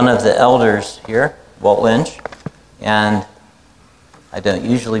One of the elders here, Walt Lynch, and I don't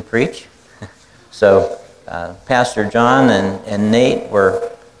usually preach. So Pastor John and Nate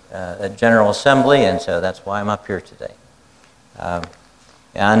were at General Assembly, and so that's why I'm up here today.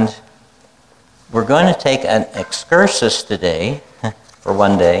 And we're going to take an excursus today, for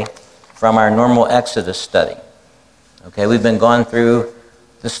one day, from our normal Exodus study. Okay, we've been going through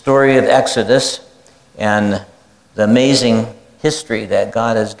the story of Exodus and the amazing history that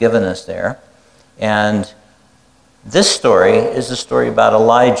God has given us there. And this story is a story about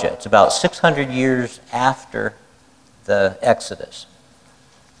Elijah. It's about 600 years after the Exodus.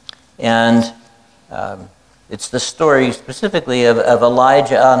 And it's the story specifically of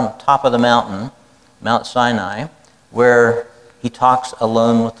Elijah on top of the mountain, Mount Sinai, where he talks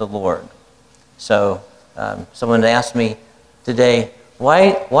alone with the Lord. So someone asked me today,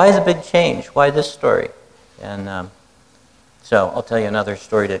 why the big change? Why this story? And so I'll tell you another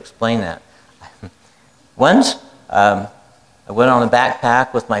story to explain that. Once, I went on a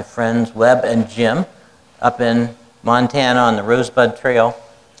backpack with my friends Webb and Jim up in Montana on the Rosebud Trail,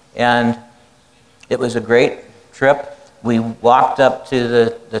 and it was a great trip. We walked up to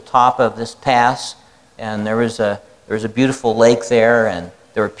the top of this pass, and there was a beautiful lake there, and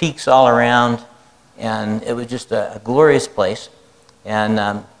there were peaks all around, and it was just a glorious place.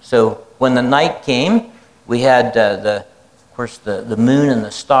 And so when the night came, we had the moon and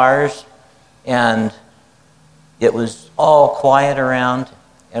the stars, and it was all quiet around,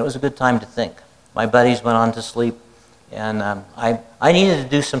 and it was a good time to think. My buddies went on to sleep, and I needed to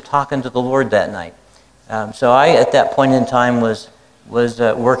do some talking to the Lord that night. So I, at that point in time, was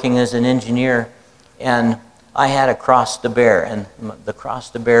working as an engineer, and I had a cross to bear, and the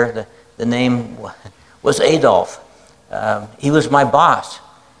cross to bear, the name was Adolf. He was my boss,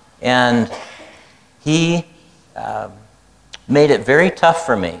 and he made it very tough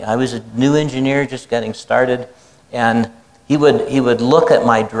for me. I was a new engineer just getting started, and he would look at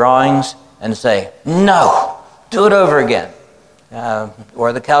my drawings and say, "No, do it over again,"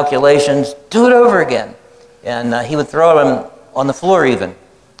 or the calculations, "Do it over again," and he would throw them on the floor even.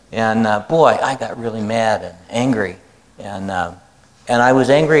 And boy, I got really mad and angry, and I was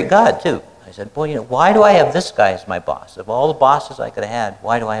angry at God too. I said, "Boy, why do I have this guy as my boss? Of all the bosses I could have had,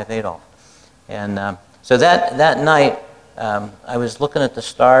 why do I have Adolf?" And so that night, I was looking at the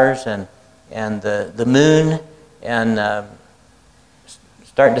stars and the moon, and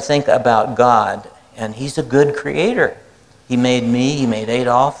starting to think about God. And He's a good creator. He made me. He made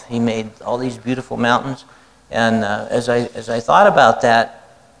Adolf. He made all these beautiful mountains. And as I thought about that,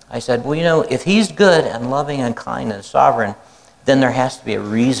 I said, well, if He's good and loving and kind and sovereign, then there has to be a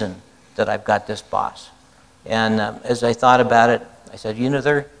reason that I've got this boss. And as I thought about it, I said,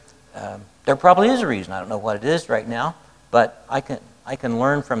 there probably is a reason. I don't know what it is right now, but I can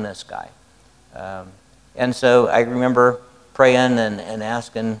learn from this guy. And so I remember praying and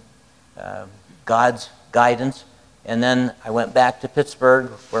asking God's guidance. And then I went back to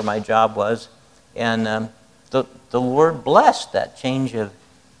Pittsburgh, where my job was, and the Lord blessed that change of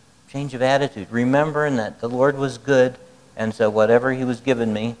attitude, remembering that the Lord was good, and so whatever He was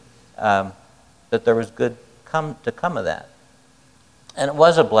giving me, that there was good to come of that. And it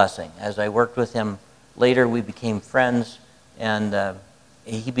was a blessing. As I worked with him later, we became friends, and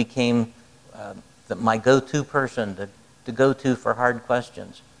he became my go-to person to go to for hard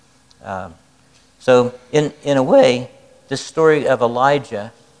questions. So in a way, this story of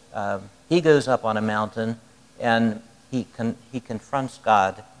Elijah, he goes up on a mountain, and he confronts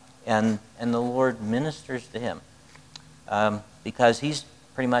God, and the Lord ministers to him, because he's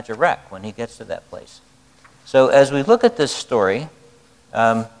pretty much a wreck when he gets to that place. So as we look at this story,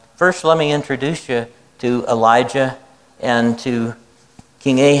 first let me introduce you to Elijah and to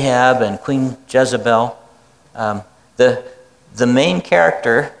King Ahab and Queen Jezebel. The main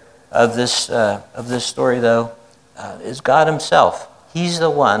character of this story, though, is God Himself. He's the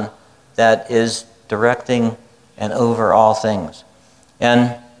one that is directing and over all things.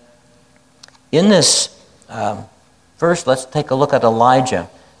 And in this, first let's take a look at Elijah.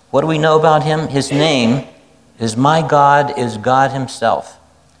 What do we know about him? His name is "My God is God Himself."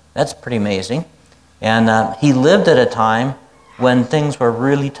 That's pretty amazing. And he lived at a time when things were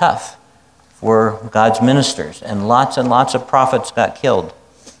really tough for God's ministers, and lots of prophets got killed.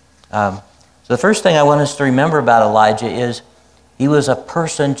 So the first thing I want us to remember about Elijah is he was a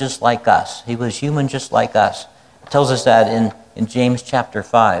person just like us. He was human just like us. It tells us that in James chapter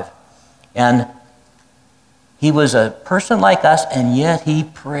 5. And he was a person like us, and yet he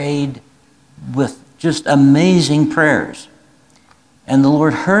prayed with just amazing prayers. And the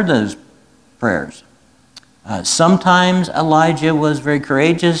Lord heard those prayers. Sometimes Elijah was very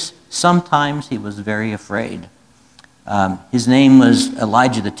courageous. Sometimes he was very afraid. His name was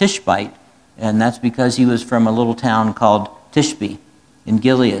Elijah the Tishbite, and that's because he was from a little town called Tishbe in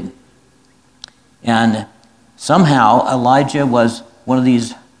Gilead. And somehow Elijah was one of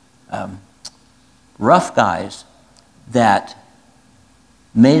these rough guys that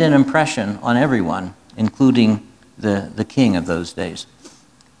made an impression on everyone, including the king of those days.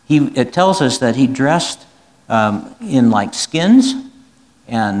 It tells us that he dressed in like skins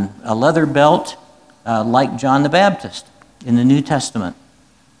and a leather belt like John the Baptist in the New Testament.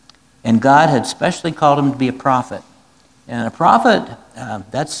 And God had specially called him to be a prophet. And a prophet,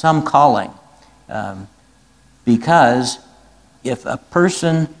 that's some calling. Because if a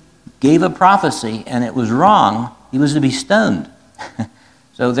person gave a prophecy and it was wrong, he was to be stoned.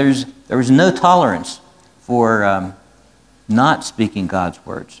 So there was no tolerance for not speaking God's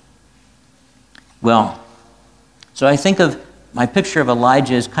words. Well, so I think of my picture of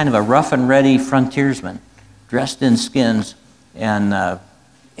Elijah as kind of a rough and ready frontiersman, dressed in skins and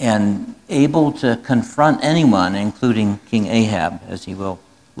able to confront anyone, including King Ahab, as he will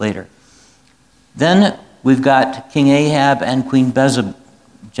later. Then we've got King Ahab and Queen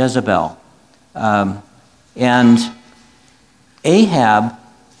Jezebel. And Ahab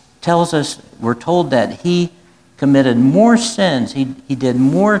tells us, we're told that he committed more sins, he did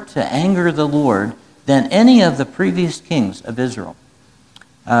more to anger the Lord than any of the previous kings of Israel.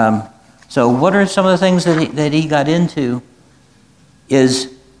 So what are some of the things that he got into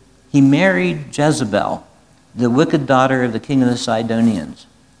is he married Jezebel, the wicked daughter of the king of the Sidonians.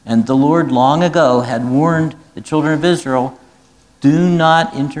 And the Lord long ago had warned the children of Israel, do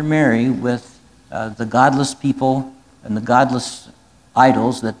not intermarry with the godless people and the godless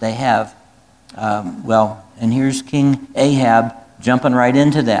idols that they have. And here's King Ahab jumping right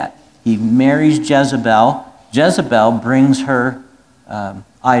into that. He marries Jezebel. Jezebel brings her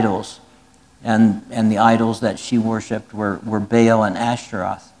idols, and the idols that she worshipped were Baal and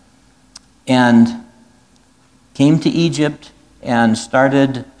Ashtaroth. And came to Egypt and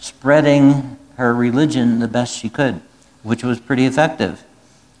started spreading her religion the best she could, which was pretty effective.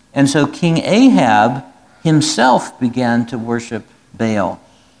 And so King Ahab himself began to worship Baal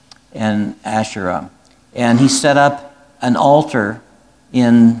and Asherah. And he set up an altar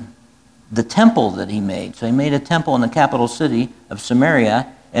in the temple that he made. So he made a temple in the capital city of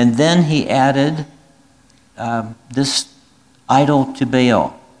Samaria, and then he added this idol to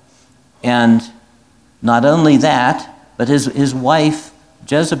Baal. And not only that, but his wife,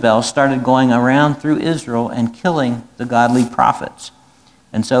 Jezebel, started going around through Israel and killing the godly prophets.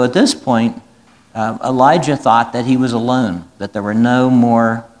 And so at this point, Elijah thought that he was alone, that there were no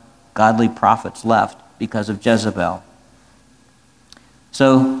more godly prophets left because of Jezebel.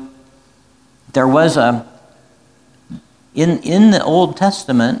 So there was in the Old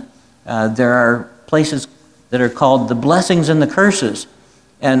Testament, there are places that are called the blessings and the curses.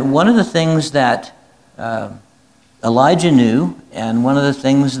 And one of the things that Elijah knew, and one of the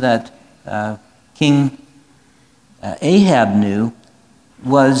things that King Ahab knew,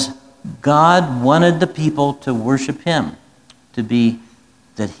 was God wanted the people to worship him, to be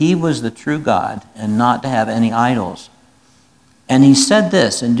that he was the true God and not to have any idols. And he said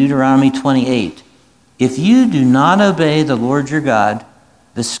this in Deuteronomy 28, if you do not obey the Lord your God,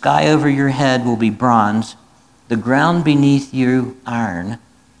 the sky over your head will be bronze, the ground beneath you iron,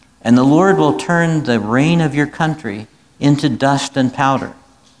 and the Lord will turn the rain of your country into dust and powder.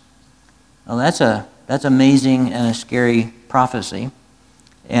 Well, that's amazing and a scary prophecy.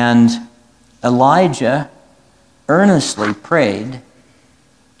 And Elijah earnestly prayed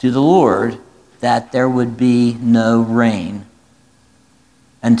to the Lord that there would be no rain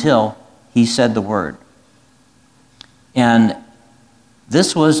until he said the word. And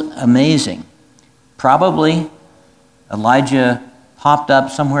this was amazing. Probably Elijah popped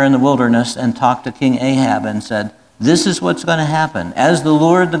up somewhere in the wilderness and talked to King Ahab and said, this is what's going to happen. As the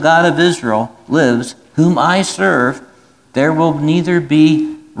Lord, the God of Israel, lives, whom I serve, there will neither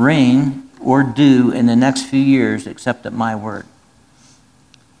be rain or dew in the next few years except at my word.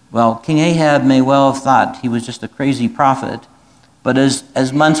 Well, King Ahab may well have thought he was just a crazy prophet, but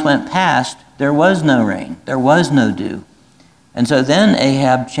as months went past, there was no rain, there was no dew. And so then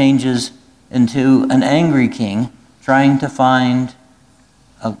Ahab changes into an angry king trying to find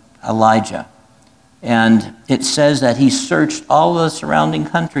Elijah. And it says that he searched all the surrounding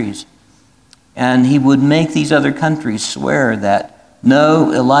countries, and he would make these other countries swear that,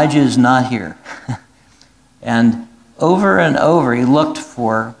 no, Elijah is not here. And over, he looked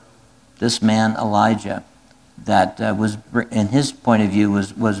for this man Elijah that was, in his point of view,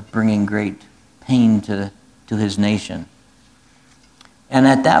 was bringing great pain to to his nation. And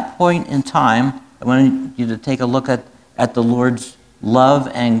at that point in time, I want you to take a look at the Lord's love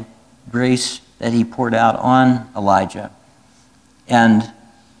and grace that he poured out on Elijah. And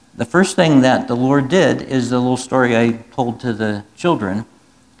the first thing that the Lord did is the little story I told to the children,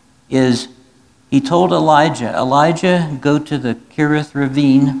 is he told Elijah, go to the Kerith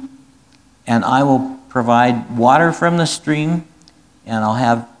ravine, and I will provide water from the stream, and I'll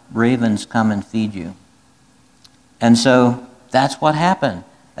have ravens come and feed you. And so that's what happened.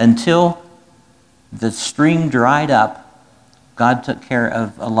 Until the stream dried up, God took care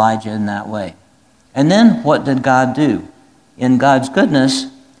of Elijah in that way. And then what did God do? In God's goodness,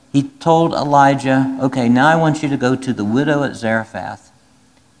 he told Elijah, okay, now I want you to go to the widow at Zarephath,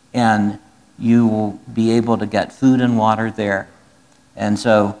 and you will be able to get food and water there. And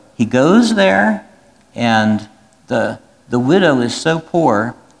so he goes there, and the widow is so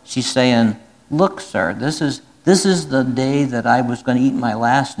poor, she's saying, look, sir, this is the day that I was going to eat my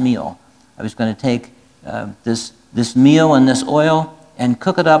last meal. I was going to take this meal and this oil and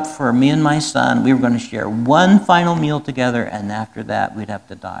cook it up for me and my son. We were going to share one final meal together, and after that, we'd have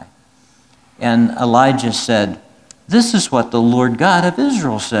to die. And Elijah said, this is what the Lord God of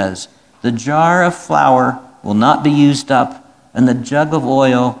Israel says. The jar of flour will not be used up, and the jug of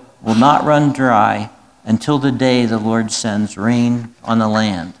oil will not run dry until the day the Lord sends rain on the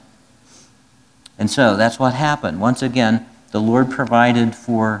land. And so that's what happened. Once again, the Lord provided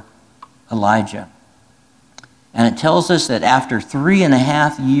for Elijah. And it tells us that after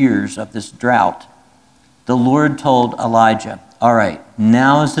 3.5 years of this drought, the Lord told Elijah, all right,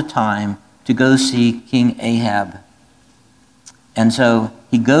 now is the time to go see King Ahab. And so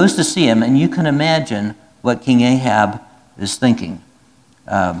he goes to see him, and you can imagine what King Ahab is thinking.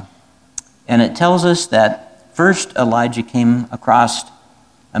 And it tells us that first Elijah came across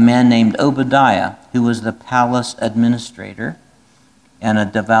a man named Obadiah, who was the palace administrator and a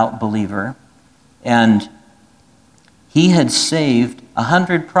devout believer. And he had saved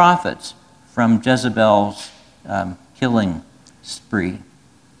 100 prophets from Jezebel's killing spree.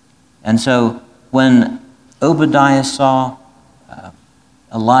 And so when Obadiah saw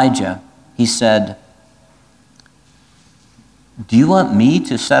Elijah, he said, do you want me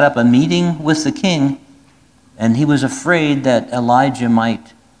to set up a meeting with the king? And he was afraid that Elijah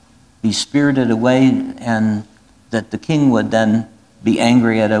might be spirited away and that the king would then be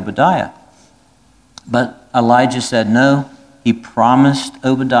angry at Obadiah. But Elijah said no. He promised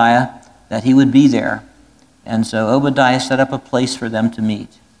Obadiah that he would be there. And so Obadiah set up a place for them to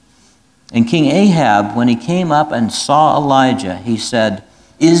meet. And King Ahab, when he came up and saw Elijah, he said,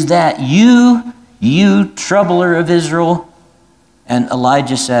 is that you troubler of Israel? And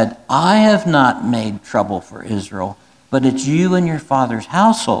Elijah said, I have not made trouble for Israel, but it's you and your father's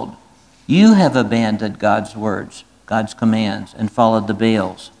household. You have abandoned God's words, God's commands, and followed the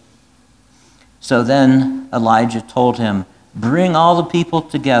Baals. So then Elijah told him, bring all the people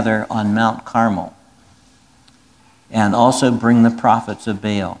together on Mount Carmel, and also bring the prophets of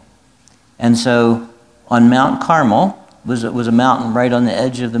Baal. And so on Mount Carmel was a mountain right on the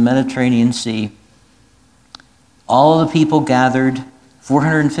edge of the Mediterranean Sea. All of the people gathered,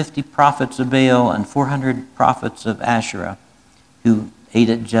 450 prophets of Baal and 400 prophets of Asherah, who ate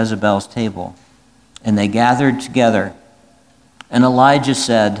at Jezebel's table. And they gathered together. And Elijah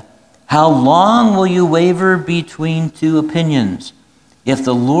said, how long will you waver between two opinions? If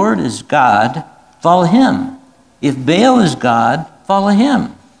the Lord is God, follow him. If Baal is God, follow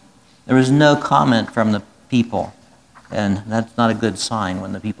him. There was no comment from the people. And that's not a good sign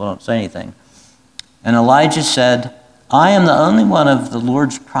when the people don't say anything. And Elijah said, I am the only one of the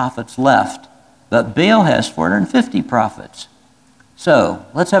Lord's prophets left, but Baal has 450 prophets. So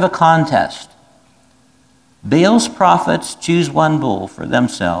let's have a contest. Baal's prophets choose one bull for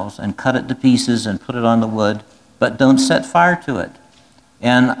themselves and cut it to pieces and put it on the wood, but don't set fire to it.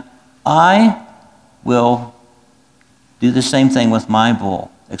 And I will do the same thing with my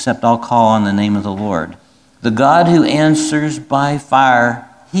bull, except I'll call on the name of the Lord. The God who answers by fire,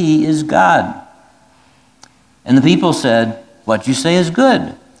 he is God. And the people said, what you say is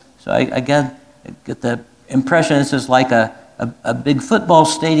good. So I get the impression this is like a big football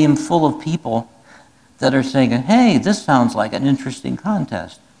stadium full of people that are saying, hey, this sounds like an interesting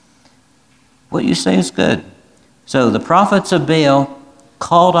contest. What you say is good. So the prophets of Baal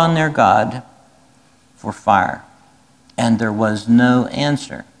called on their God for fire, and there was no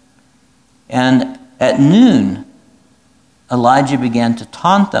answer. And at noon, Elijah began to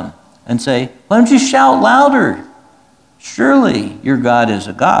taunt them and say, why don't you shout louder? Surely your God is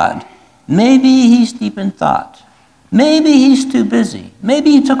a God. Maybe he's deep in thought. Maybe he's too busy.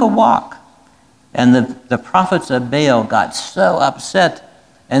 Maybe he took a walk. And the prophets of Baal got so upset,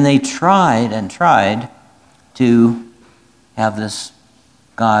 and they tried and tried to have this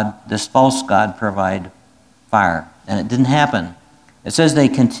false god, provide fire. And it didn't happen. It says they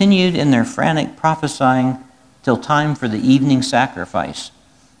continued in their frantic prophesying till time for the evening sacrifice.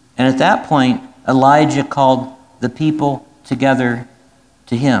 And at that point, Elijah called the people together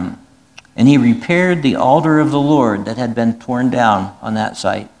to him. And he repaired the altar of the Lord that had been torn down on that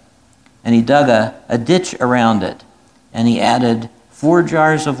site. And he dug a ditch around it. And he added 4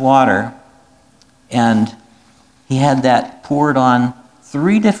 jars of water. And he had that poured on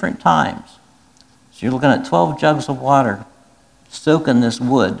 3 different times. So you're looking at 12 jugs of water soaking this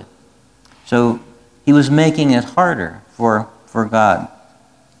wood. So he was making it harder for God.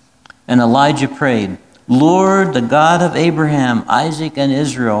 And Elijah prayed, Lord, the God of Abraham, Isaac, and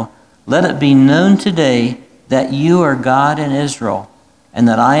Israel, let it be known today that you are God in Israel, and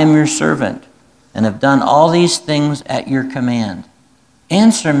that I am your servant, and have done all these things at your command.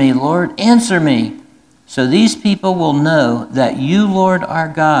 Answer me, Lord, answer me, so these people will know that you, Lord, are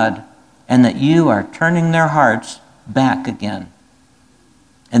God, and that you are turning their hearts back again.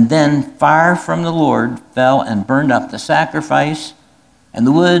 And then fire from the Lord fell and burned up the sacrifice, and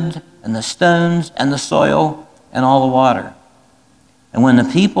the wood, and the stones, and the soil, and all the water. And when the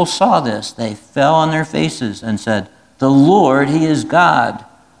people saw this, they fell on their faces and said, The Lord, He is God.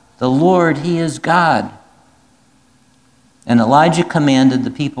 The Lord, He is God. And Elijah commanded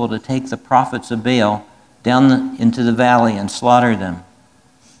the people to take the prophets of Baal down into the valley and slaughter them.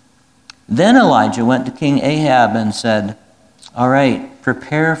 Then Elijah went to King Ahab and said, All right,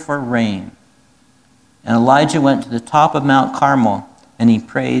 prepare for rain. And Elijah went to the top of Mount Carmel, and he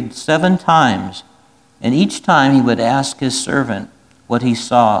prayed 7 times. And each time he would ask his servant what he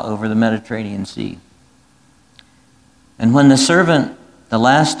saw over the Mediterranean Sea. And when the servant the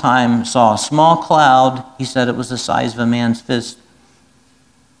last time saw a small cloud, he said it was the size of a man's fist.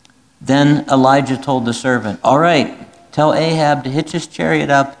 Then Elijah told the servant, All right, tell Ahab to hitch his chariot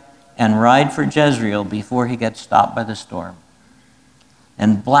up and ride for Jezreel before he gets stopped by the storm.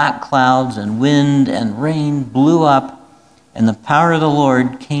 And black clouds and wind and rain blew up, and the power of the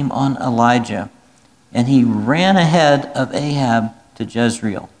Lord came on Elijah, and he ran ahead of Ahab to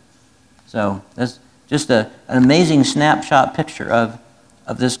Jezreel. So that's just an amazing snapshot picture of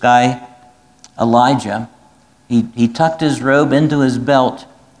this guy, Elijah. He tucked his robe into his belt,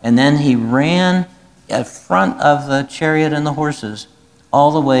 and then he ran in front of the chariot and the horses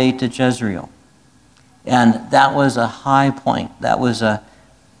all the way to Jezreel. And that was a high point. That was a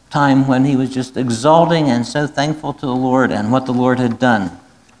time when he was just exalting and so thankful to the Lord and what the Lord had done.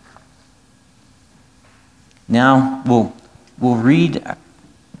 Now we'll read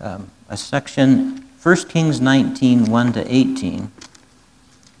a section, 1 Kings 19, 1-18.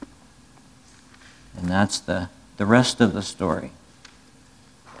 And that's the rest of the story.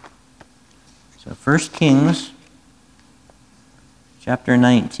 So 1 Kings chapter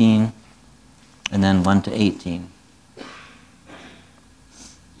 19, and then 1-18.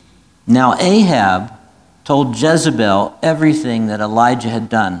 Now Ahab told Jezebel everything that Elijah had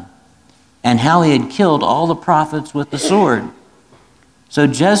done, and how he had killed all the prophets with the sword. So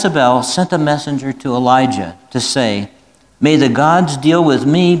Jezebel sent a messenger to Elijah to say, May the gods deal with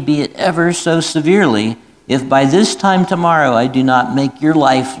me, be it ever so severely, if by this time tomorrow I do not make your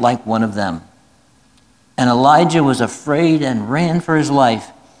life like one of them. And Elijah was afraid and ran for his life.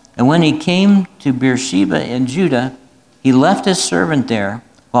 And when he came to Beersheba in Judah, he left his servant there,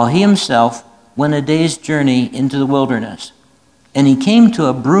 while he himself went a day's journey into the wilderness. And he came to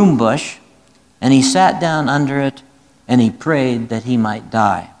a broom bush, and he sat down under it, and he prayed that he might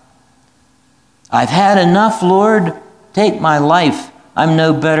die. I've had enough, Lord. Take my life. I'm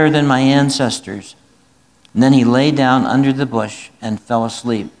no better than my ancestors. And then he lay down under the bush and fell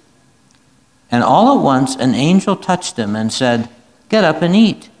asleep. And all at once an angel touched him and said, Get up and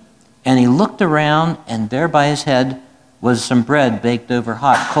eat. And he looked around, and there by his head was some bread baked over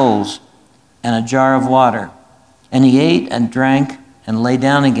hot coals and a jar of water. And he ate and drank and lay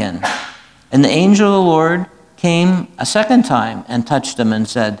down again. And the angel of the Lord came a second time and touched him and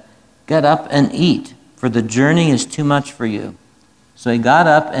said, Get up and eat, for the journey is too much for you. So he got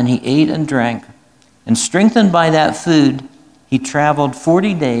up and he ate and drank. And strengthened by that food, he traveled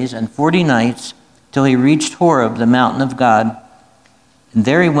 40 days and 40 nights till he reached Horeb, the mountain of God. And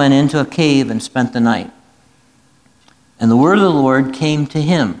there he went into a cave and spent the night. And the word of the Lord came to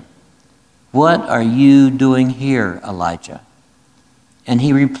him, What are you doing here, Elijah? And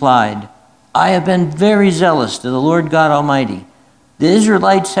he replied, I have been very zealous to the Lord God Almighty. The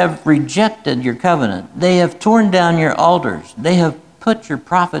Israelites have rejected your covenant. They have torn down your altars. They have put your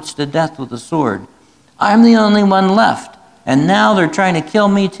prophets to death with the sword. I'm the only one left, and now they're trying to kill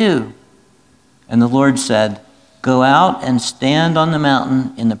me too." And the Lord said, "Go out and stand on the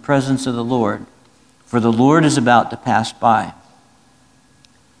mountain in the presence of the Lord, for the Lord is about to pass by."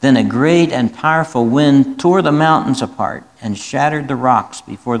 Then a great and powerful wind tore the mountains apart and shattered the rocks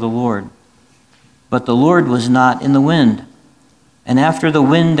before the Lord. But the Lord was not in the wind. And after the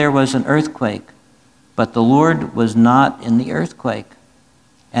wind there was an earthquake, but the Lord was not in the earthquake.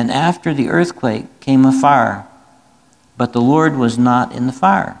 And after the earthquake came a fire, but the Lord was not in the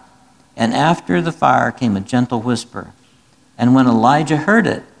fire. And after the fire came a gentle whisper. And when Elijah heard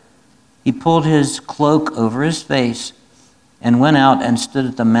it, he pulled his cloak over his face and went out and stood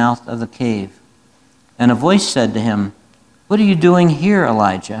at the mouth of the cave. And a voice said to him, "What are you doing here,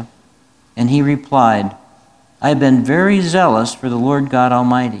 Elijah?" And he replied, "I have been very zealous for the Lord God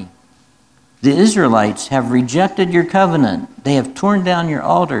Almighty. The Israelites have rejected your covenant. They have torn down your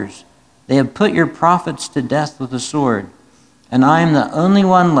altars. They have put your prophets to death with the sword. And I am the only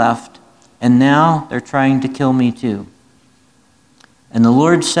one left, and now they're trying to kill me too." And the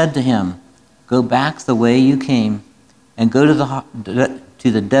Lord said to him, "Go back the way you came, and go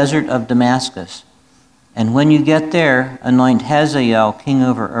to the desert of Damascus. And when you get there, anoint Hazael king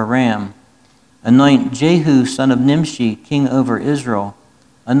over Aram. Anoint Jehu son of Nimshi king over Israel.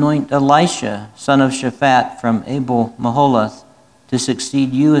 Anoint Elisha son of Shaphat from Abel Maholath to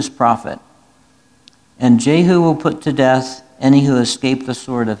succeed you as prophet. And Jehu will put to death any who escape the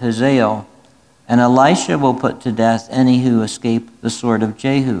sword of Hazael, and Elisha will put to death any who escape the sword of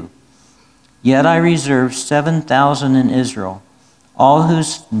Jehu. Yet I reserve 7,000 in Israel, all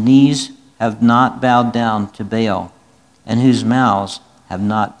whose knees have not bowed down to Baal, and whose mouths have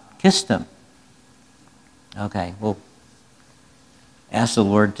not kissed him." Okay, we'll ask the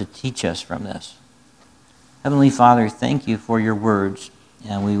Lord to teach us from this. Heavenly Father, thank you for your words,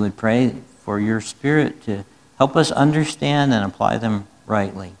 and we would pray for your Spirit to help us understand and apply them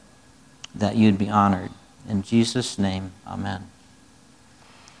rightly, that you'd be honored. In Jesus' name, amen.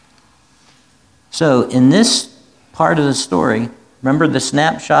 So in this part of the story, remember the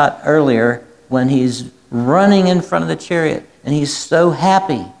snapshot earlier when he's running in front of the chariot and he's so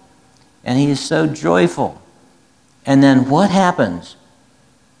happy and he's so joyful. And then what happens?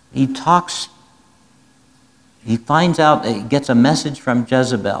 He finds out, he gets a message from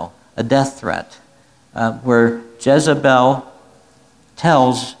Jezebel, a death threat, where Jezebel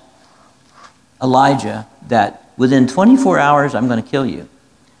tells Elijah that within 24 hours I'm going to kill you.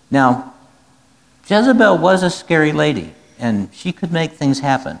 Now, Jezebel was a scary lady, and she could make things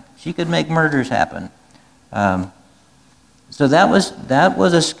happen. She could make murders happen. So that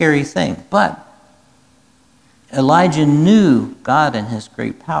was a scary thing. But Elijah knew God and his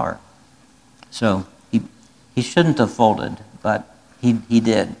great power. So he shouldn't have folded, but he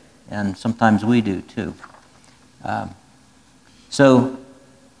did. And sometimes we do too. So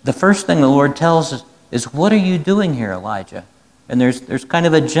the first thing the Lord tells us is, "What are you doing here, Elijah?" And there's kind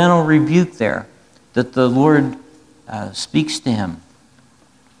of a gentle rebuke there that the Lord speaks to him.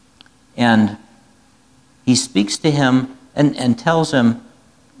 And he speaks to him and tells him,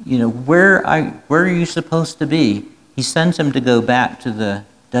 where are you supposed to be? He sends him to go back to the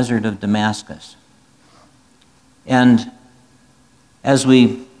desert of Damascus. And as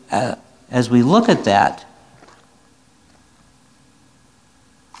we look at that,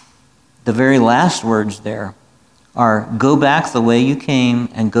 the very last words there are, "Go back the way you came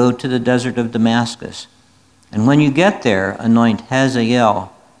and go to the desert of Damascus. And when you get there, anoint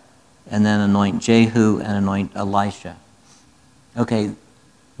Hazael, and then anoint Jehu and anoint Elisha." Okay,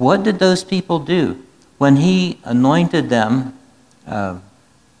 what did those people do? When he anointed them,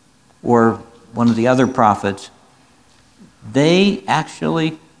 or one of the other prophets, they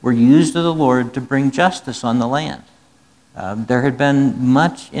actually were used of the Lord to bring justice on the land. There had been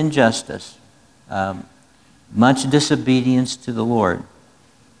much injustice, much disobedience to the Lord.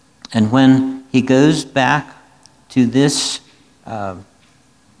 And when he goes back to this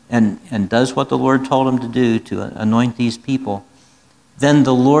and does what the Lord told him to do, to anoint these people, then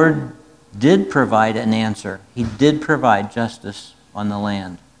the Lord did provide an answer. He did provide justice on the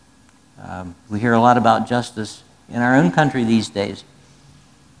land. We hear a lot about justice in our own country these days.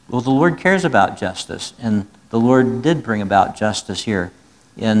 Well, the Lord cares about justice, and the Lord did bring about justice here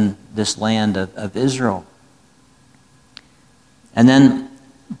in this land of Israel. And then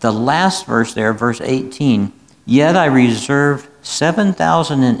the last verse there, verse 18, "Yet I reserve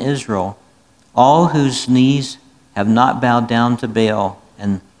 7,000 in Israel, all whose knees have not bowed down to Baal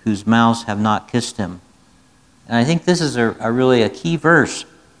and whose mouths have not kissed him." And I think this is a really a key verse,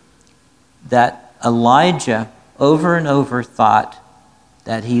 that Elijah over and over thought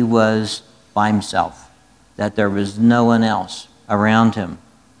that he was by himself, that there was no one else around him.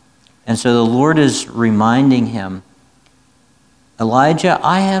 And so the Lord is reminding him, Elijah,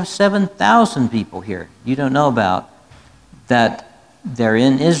 I have 7,000 people here you don't know about, that they're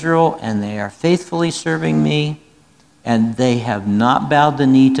in Israel and they are faithfully serving me, and they have not bowed the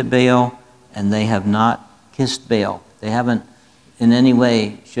knee to Baal, and they have not kissed Baal. They haven't in any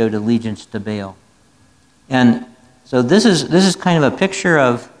way showed allegiance to Baal. And so this is kind of a picture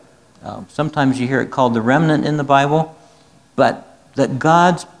of, sometimes you hear it called the remnant in the Bible, but that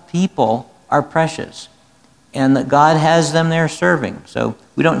God's people are precious, and that God has them there serving. So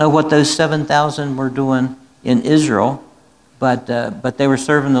we don't know what those 7,000 were doing in Israel, but they were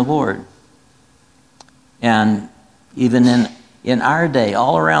serving the Lord. And even in our day,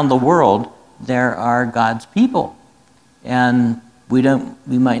 all around the world, there are God's people. And we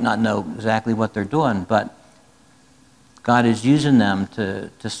might not know exactly what they're doing, but God is using them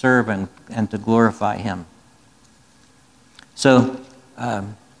to serve and to glorify him. So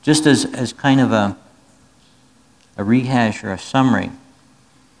just as kind of a rehash or a summary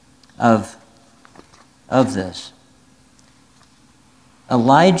of this,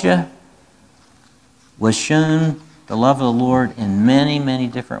 Elijah was shown the love of the Lord in many, many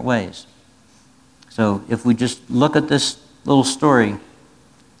different ways. So if we just look at this little story,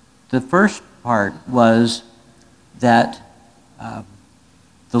 the first part was that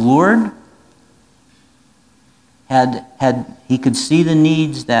the Lord he could see the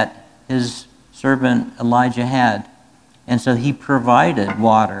needs that his servant Elijah had, and so he provided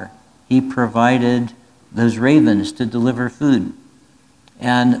water. He provided those ravens to deliver food.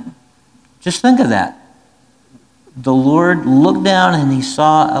 And just think of that. The Lord looked down and he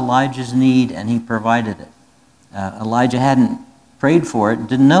saw Elijah's need and he provided it. Elijah hadn't prayed for it,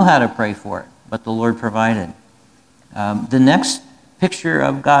 didn't know how to pray for it, but the Lord provided. The next picture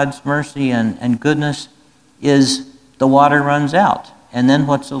of God's mercy and goodness is the water runs out. And then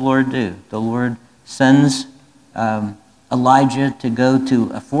what's the Lord do? The Lord sends Elijah to go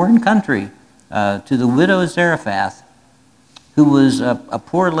to a foreign country, to the widow of Zarephath, who was a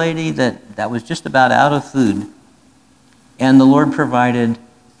poor lady that was just about out of food. And the Lord provided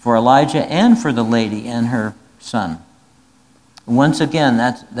for Elijah and for the lady and her son. Once again,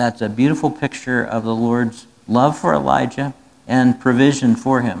 that's a beautiful picture of the Lord's love for Elijah and provision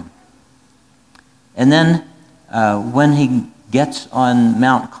for him. And then when he gets on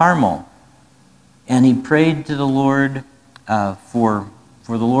Mount Carmel, and he prayed to the Lord for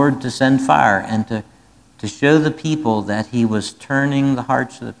the Lord to send fire and to show the people that he was turning the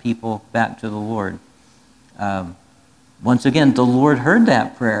hearts of the people back to the Lord. Once again, the Lord heard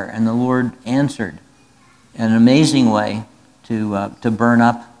that prayer, and the Lord answered in an amazing way to burn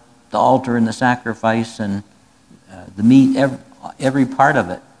up the altar and the sacrifice and the meat, every part of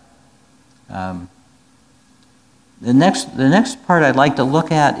it. The next part I'd like to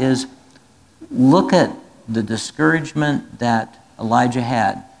look at is look at the discouragement that Elijah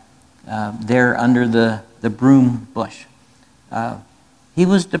had there under the broom bush. He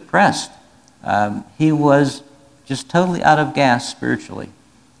was depressed. He was just totally out of gas spiritually.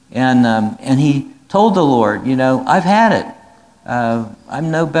 And he told the Lord, I've had it.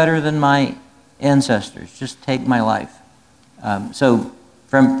 I'm no better than my ancestors. Just take my life. So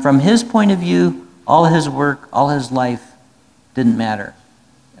from his point of view, all his work, all his life didn't matter.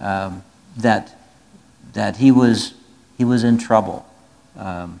 That he was in trouble.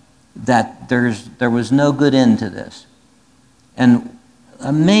 That there was no good end to this. And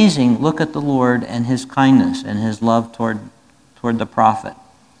amazing, look at the Lord and his kindness and his love toward the prophet.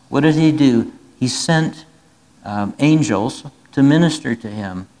 What did he do? He sent angels to minister to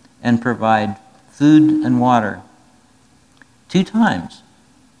him and provide food and water 2 times.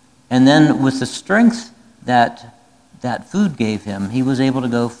 And then with the strength that food gave him, he was able to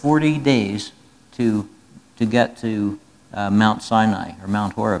go 40 days to get to Mount Sinai or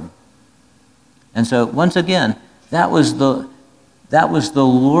Mount Horeb. And so once again, that was the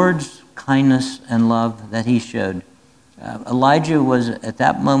Lord's kindness and love that he showed. Elijah was at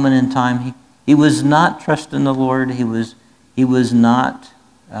that moment in time, he was not trusting the Lord. He was not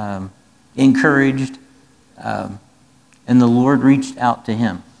encouraged, and the Lord reached out to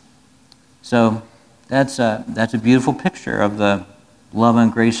him. So that's a beautiful picture of the love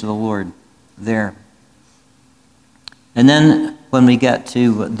and grace of the Lord there. And then when we get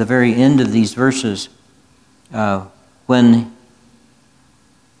to the very end of these verses, when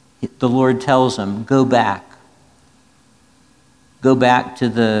the Lord tells him, go back to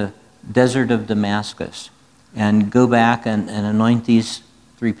the desert of Damascus and go back and anoint these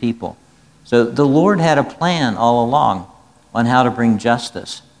 3 people. So the Lord had a plan all along. on how to bring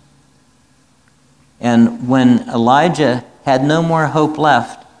justice. And when Elijah had no more hope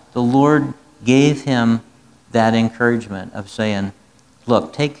left, the Lord gave him that encouragement of saying,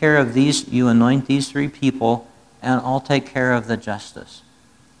 look, take care of these, you anoint these 3 people, and I'll take care of the justice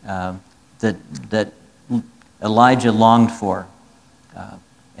that Elijah longed for.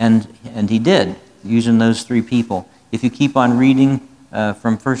 And he did, using those 3 people. If you keep on reading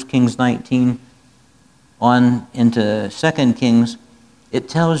from 1 Kings 19 on into 2 Kings, it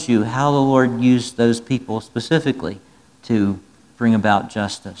tells you how the Lord used those people specifically to bring about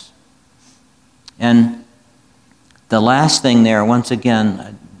justice. And the last thing there, once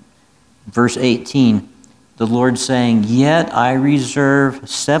again, verse 18, the Lord saying, yet I reserve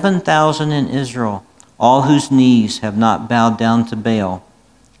 7,000 in Israel, all whose knees have not bowed down to Baal,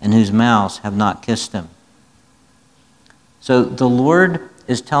 and whose mouths have not kissed him. So the Lord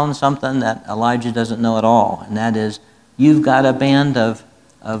is telling something that Elijah doesn't know at all, and that is, you've got a band of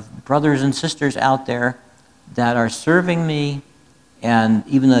brothers and sisters out there that are serving me, and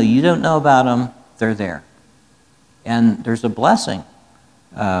even though you don't know about them, they're there. And there's a blessing.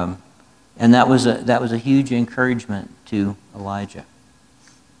 And that was a huge encouragement to Elijah.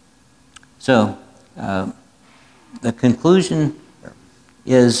 So the conclusion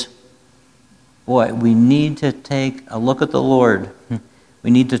is, boy, we need to take a look at the Lord. We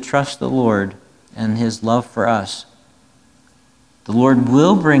need to trust the Lord and his love for us. The Lord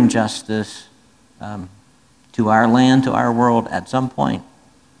will bring justice to our land, to our world at some point.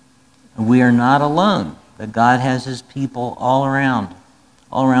 We are not alone. That God has his people all around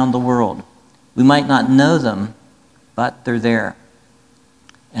the world. We might not know them, but they're there.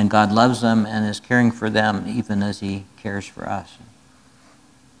 And God loves them and is caring for them even as he cares for us.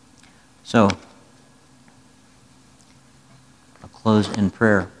 So, I'll close in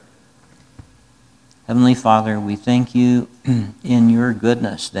prayer. Heavenly Father, we thank you in your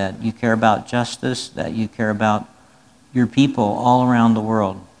goodness that you care about justice, that you care about your people all around the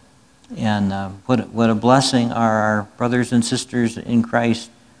world. And what a blessing are our brothers and sisters in Christ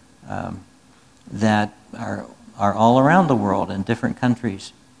that are all around the world in different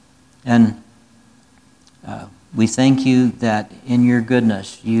countries. And we thank you that in your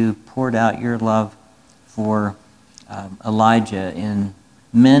goodness you poured out your love for Elijah in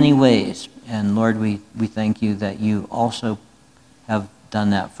many ways. And Lord, we thank you that you also have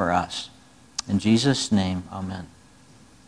done that for us. In Jesus' name, amen.